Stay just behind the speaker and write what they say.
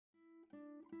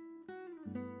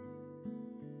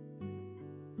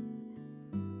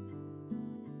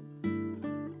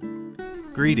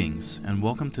Greetings and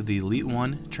welcome to the Elite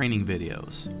One training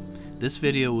videos. This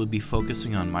video will be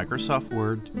focusing on Microsoft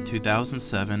Word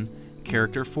 2007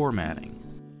 character formatting.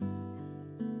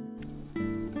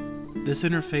 This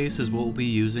interface is what we'll be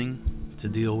using to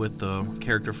deal with the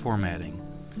character formatting.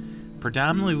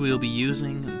 Predominantly we'll be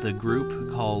using the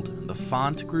group called the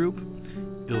Font group.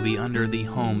 It will be under the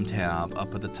Home tab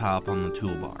up at the top on the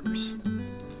toolbars.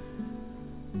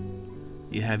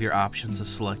 You have your options of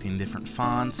selecting different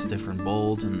fonts, different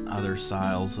bolds, and other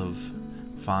styles of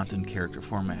font and character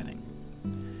formatting.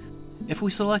 If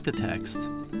we select the text,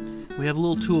 we have a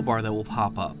little toolbar that will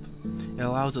pop up. It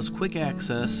allows us quick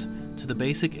access to the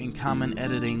basic and common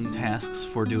editing tasks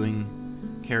for doing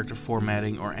character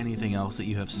formatting or anything else that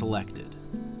you have selected.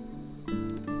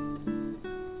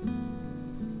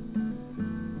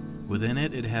 Within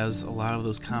it, it has a lot of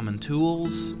those common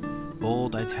tools,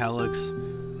 bold, italics,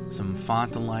 some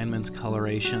font alignments,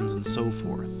 colorations, and so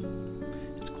forth.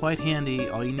 It's quite handy.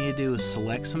 All you need to do is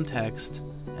select some text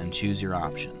and choose your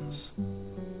options.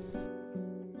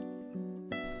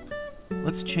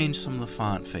 Let's change some of the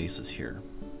font faces here.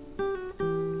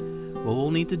 What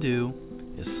we'll need to do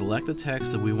is select the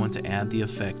text that we want to add the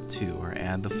effect to or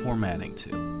add the formatting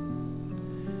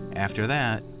to. After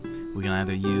that, we can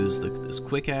either use this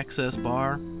quick access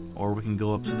bar or we can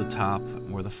go up to the top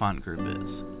where the font group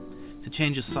is. To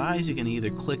change the size, you can either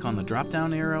click on the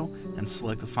drop-down arrow and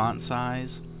select the font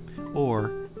size,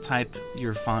 or type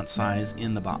your font size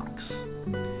in the box.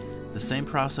 The same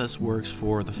process works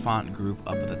for the font group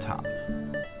up at the top.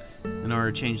 In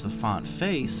order to change the font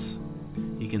face,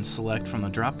 you can select from the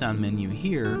drop-down menu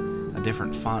here a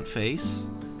different font face,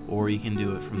 or you can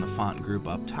do it from the font group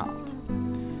up top.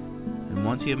 And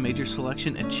once you have made your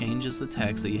selection, it changes the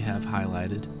text that you have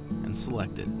highlighted and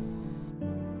selected.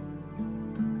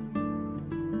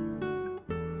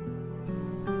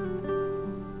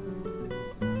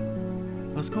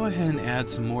 Let's go ahead and add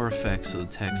some more effects to the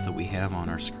text that we have on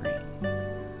our screen.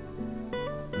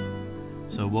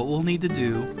 So what we'll need to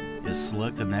do is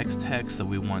select the next text that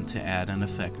we want to add an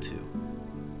effect to.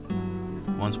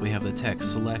 Once we have the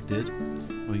text selected,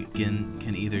 we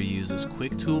can either use this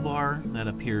quick toolbar that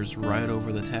appears right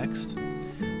over the text,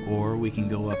 or we can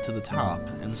go up to the top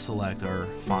and select our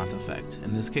font effect.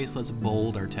 In this case, let's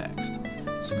bold our text.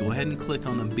 So go ahead and click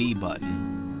on the B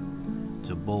button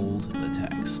to bold the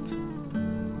text.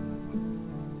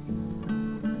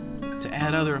 To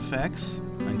add other effects,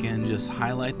 again, just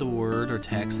highlight the word or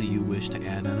text that you wish to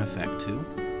add an effect to.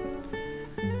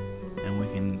 And we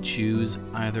can choose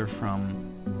either from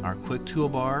our quick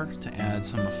toolbar to add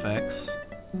some effects,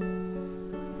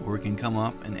 or we can come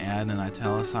up and add an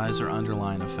italicize or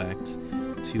underline effect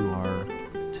to our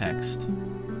text.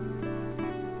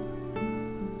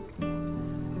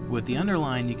 With the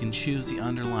underline, you can choose the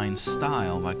underline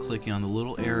style by clicking on the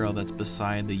little arrow that's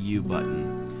beside the U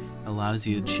button. It allows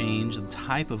you to change the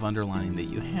type of underlining that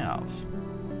you have.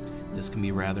 This can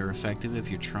be rather effective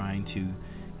if you're trying to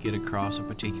get across a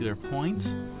particular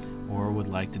point or would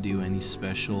like to do any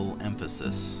special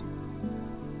emphasis.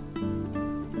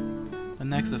 The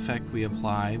next effect we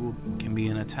apply can be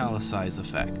an italicize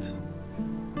effect.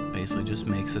 Basically just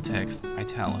makes the text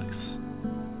italics.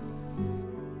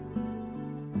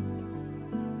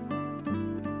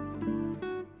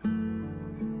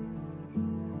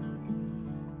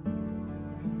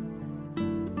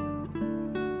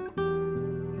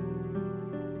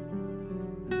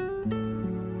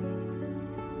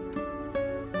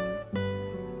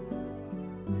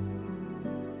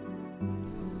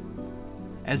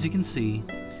 As you can see,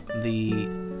 the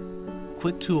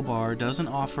quick toolbar doesn't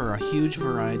offer a huge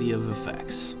variety of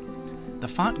effects. The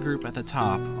font group at the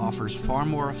top offers far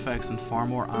more effects and far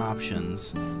more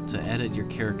options to edit your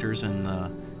characters and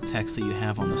the text that you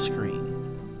have on the screen.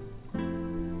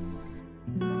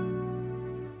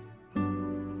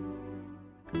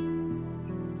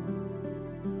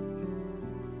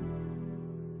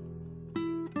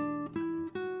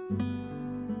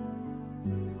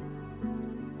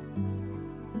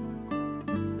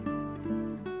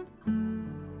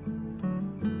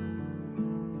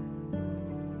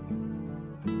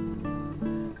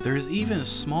 There's even a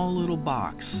small little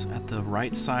box at the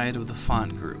right side of the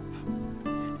font group.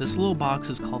 This little box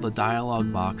is called the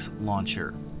Dialog Box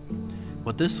Launcher.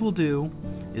 What this will do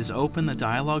is open the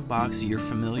dialog box that you're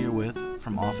familiar with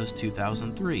from Office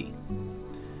 2003.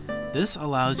 This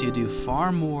allows you to do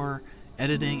far more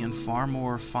editing and far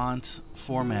more font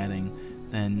formatting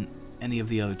than any of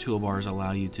the other toolbars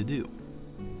allow you to do.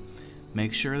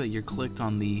 Make sure that you're clicked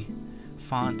on the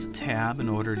Font tab in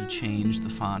order to change the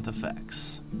font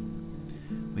effects.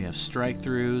 We have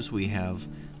strike-throughs, we have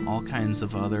all kinds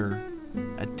of other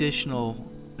additional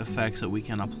effects that we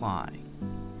can apply.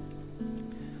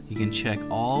 You can check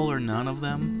all or none of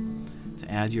them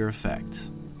to add your effect.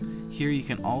 Here you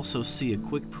can also see a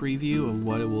quick preview of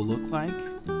what it will look like.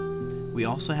 We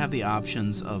also have the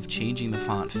options of changing the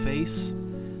font face,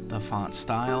 the font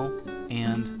style,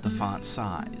 and the font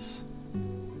size.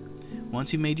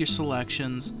 Once you've made your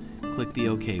selections, click the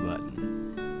OK button.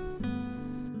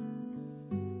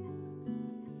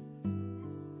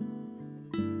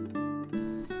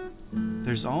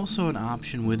 There's also an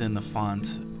option within the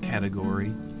font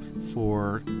category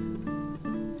for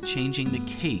changing the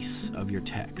case of your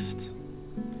text.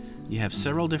 You have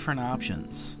several different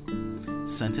options: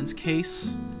 sentence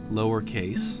case,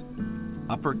 lowercase,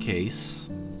 uppercase,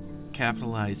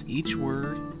 capitalize each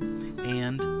word,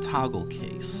 and toggle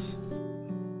case.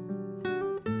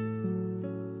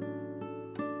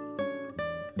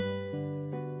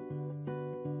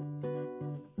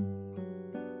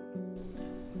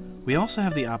 We also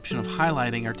have the option of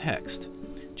highlighting our text,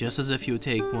 just as if you would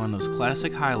take one of those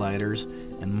classic highlighters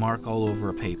and mark all over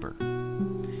a paper.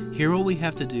 Here what we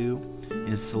have to do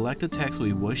is select the text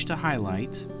we wish to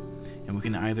highlight, and we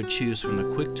can either choose from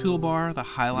the quick toolbar the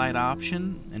highlight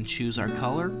option and choose our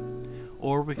color,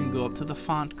 or we can go up to the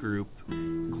font group,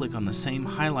 click on the same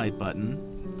highlight button,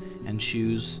 and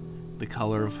choose the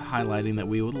color of highlighting that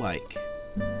we would like.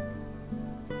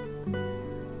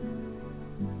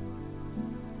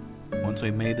 Once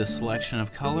we've made the selection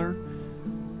of color,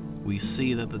 we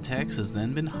see that the text has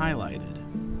then been highlighted.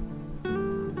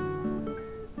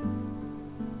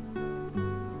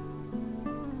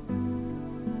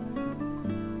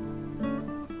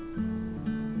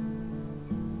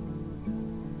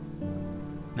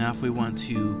 Now if we want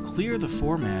to clear the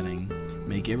formatting,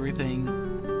 make everything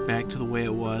back to the way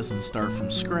it was and start from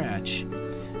scratch,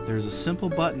 there's a simple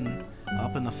button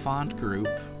up in the font group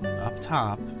up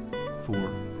top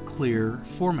for clear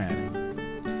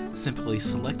formatting. Simply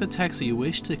select the text that you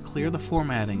wish to clear the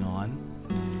formatting on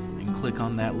and click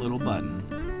on that little button.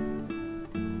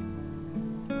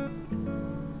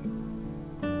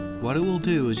 What it will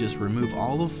do is just remove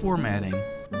all the formatting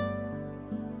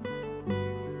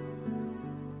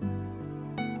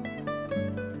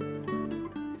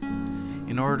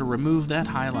In order to remove that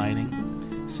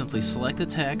highlighting, simply select the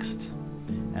text,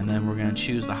 and then we're going to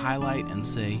choose the highlight and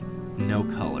say no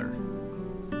color.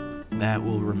 That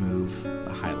will remove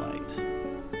the highlight.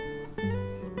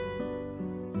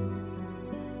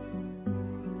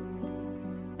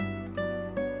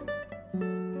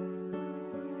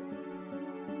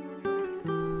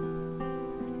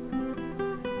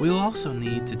 We'll also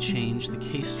need to change the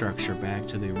case structure back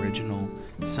to the original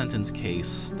sentence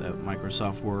case that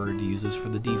Microsoft Word uses for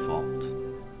the default.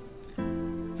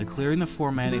 The clearing the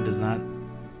formatting does not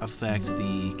affect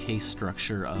the case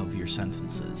structure of your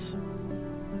sentences.